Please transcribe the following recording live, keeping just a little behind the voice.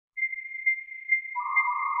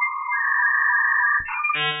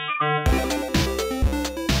The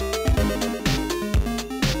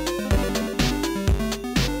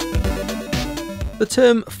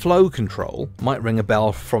term flow control might ring a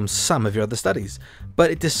bell from some of your other studies,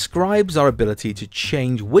 but it describes our ability to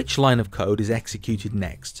change which line of code is executed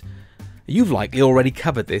next. You've likely already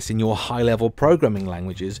covered this in your high-level programming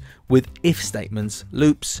languages with if statements,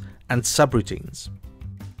 loops, and subroutines.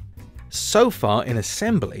 So far in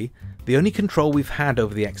assembly, the only control we've had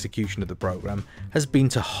over the execution of the program has been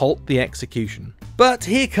to halt the execution. But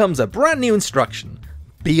here comes a brand new instruction,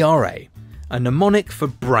 BRA, a mnemonic for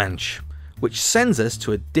branch, which sends us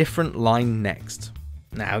to a different line next.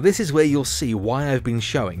 Now this is where you'll see why I've been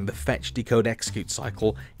showing the fetch-decode-execute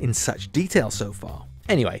cycle in such detail so far.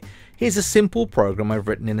 Anyway, here's a simple program I've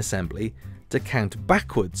written in assembly to count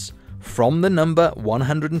backwards from the number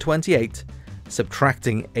 128,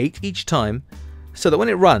 subtracting 8 each time, so that when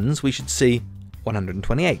it runs we should see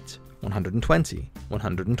 128, 120,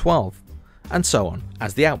 112, and so on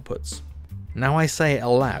as the outputs. Now I say it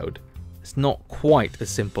aloud, it's not quite as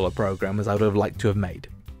simple a program as I would have liked to have made.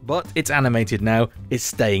 But it's animated now, it's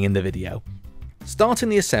staying in the video. Starting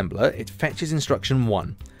the assembler, it fetches instruction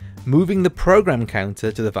 1, moving the program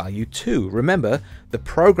counter to the value 2. Remember, the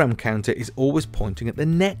program counter is always pointing at the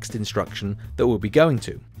next instruction that we'll be going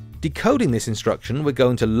to. Decoding this instruction, we're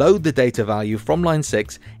going to load the data value from line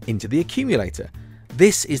 6 into the accumulator.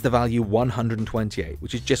 This is the value 128,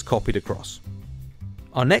 which is just copied across.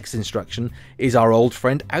 Our next instruction is our old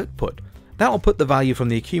friend output. That will put the value from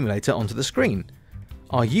the accumulator onto the screen.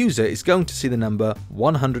 Our user is going to see the number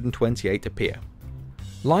 128 appear.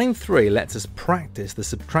 Line 3 lets us practice the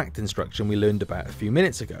subtract instruction we learned about a few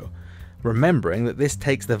minutes ago, remembering that this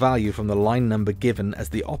takes the value from the line number given as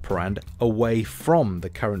the operand away from the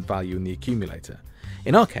current value in the accumulator.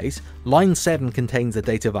 In our case, line 7 contains the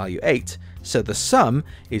data value 8, so the sum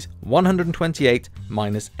is 128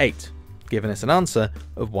 minus 8, giving us an answer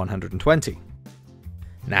of 120.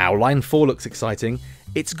 Now line 4 looks exciting,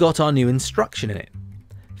 it's got our new instruction in it.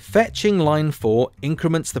 Fetching line 4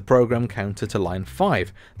 increments the program counter to line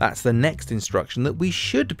 5, that's the next instruction that we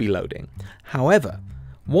should be loading. However,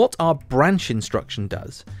 what our branch instruction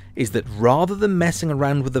does is that rather than messing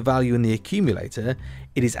around with the value in the accumulator,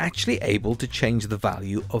 it is actually able to change the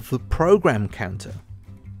value of the program counter.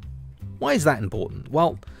 Why is that important?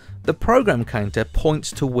 Well, the program counter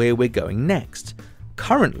points to where we're going next.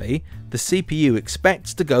 Currently, the CPU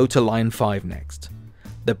expects to go to line 5 next.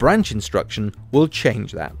 The branch instruction will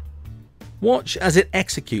change that. Watch as it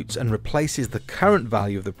executes and replaces the current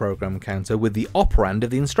value of the program counter with the operand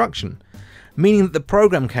of the instruction, meaning that the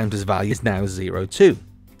program counter's value is now 02.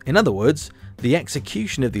 In other words, the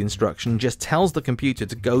execution of the instruction just tells the computer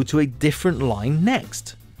to go to a different line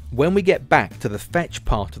next. When we get back to the fetch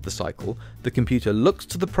part of the cycle, the computer looks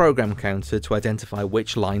to the program counter to identify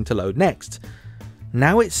which line to load next.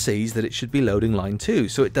 Now it sees that it should be loading line 2,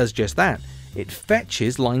 so it does just that. It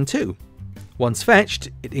fetches line 2. Once fetched,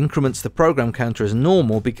 it increments the program counter as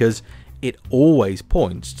normal because it always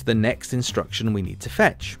points to the next instruction we need to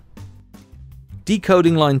fetch.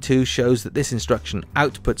 Decoding line 2 shows that this instruction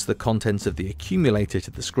outputs the contents of the accumulator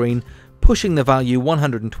to the screen, pushing the value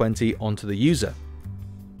 120 onto the user.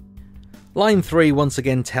 Line 3 once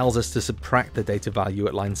again tells us to subtract the data value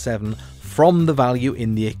at line 7 from the value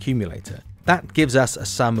in the accumulator. That gives us a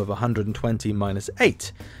sum of 120 minus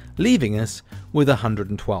 8, leaving us with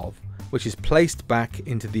 112, which is placed back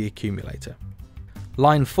into the accumulator.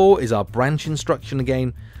 Line 4 is our branch instruction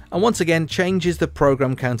again, and once again changes the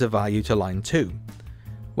program counter value to line 2.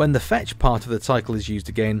 When the fetch part of the cycle is used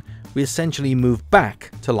again, we essentially move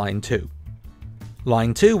back to line 2.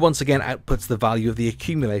 Line 2 once again outputs the value of the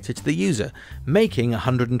accumulator to the user, making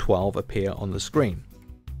 112 appear on the screen.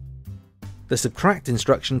 The subtract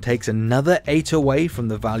instruction takes another 8 away from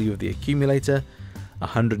the value of the accumulator.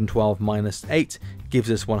 112 minus 8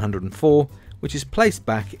 gives us 104, which is placed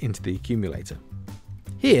back into the accumulator.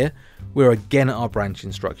 Here, we're again at our branch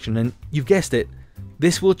instruction, and you've guessed it,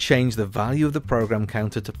 this will change the value of the program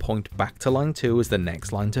counter to point back to line 2 as the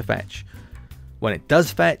next line to fetch. When it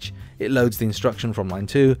does fetch, it loads the instruction from line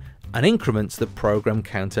 2 and increments the program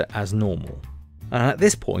counter as normal. And at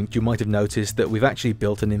this point, you might have noticed that we've actually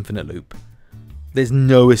built an infinite loop. There's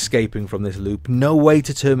no escaping from this loop, no way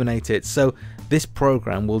to terminate it, so this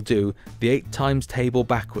program will do the 8 times table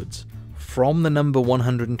backwards from the number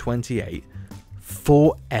 128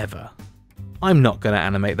 forever. I'm not going to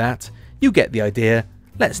animate that, you get the idea,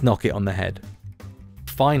 let's knock it on the head.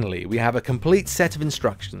 Finally, we have a complete set of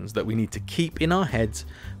instructions that we need to keep in our heads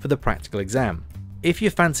for the practical exam. If you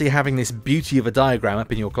fancy having this beauty of a diagram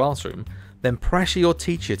up in your classroom, then pressure your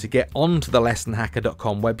teacher to get onto the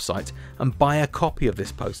lessonhacker.com website and buy a copy of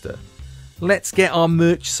this poster. Let's get our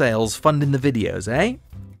merch sales funding the videos, eh?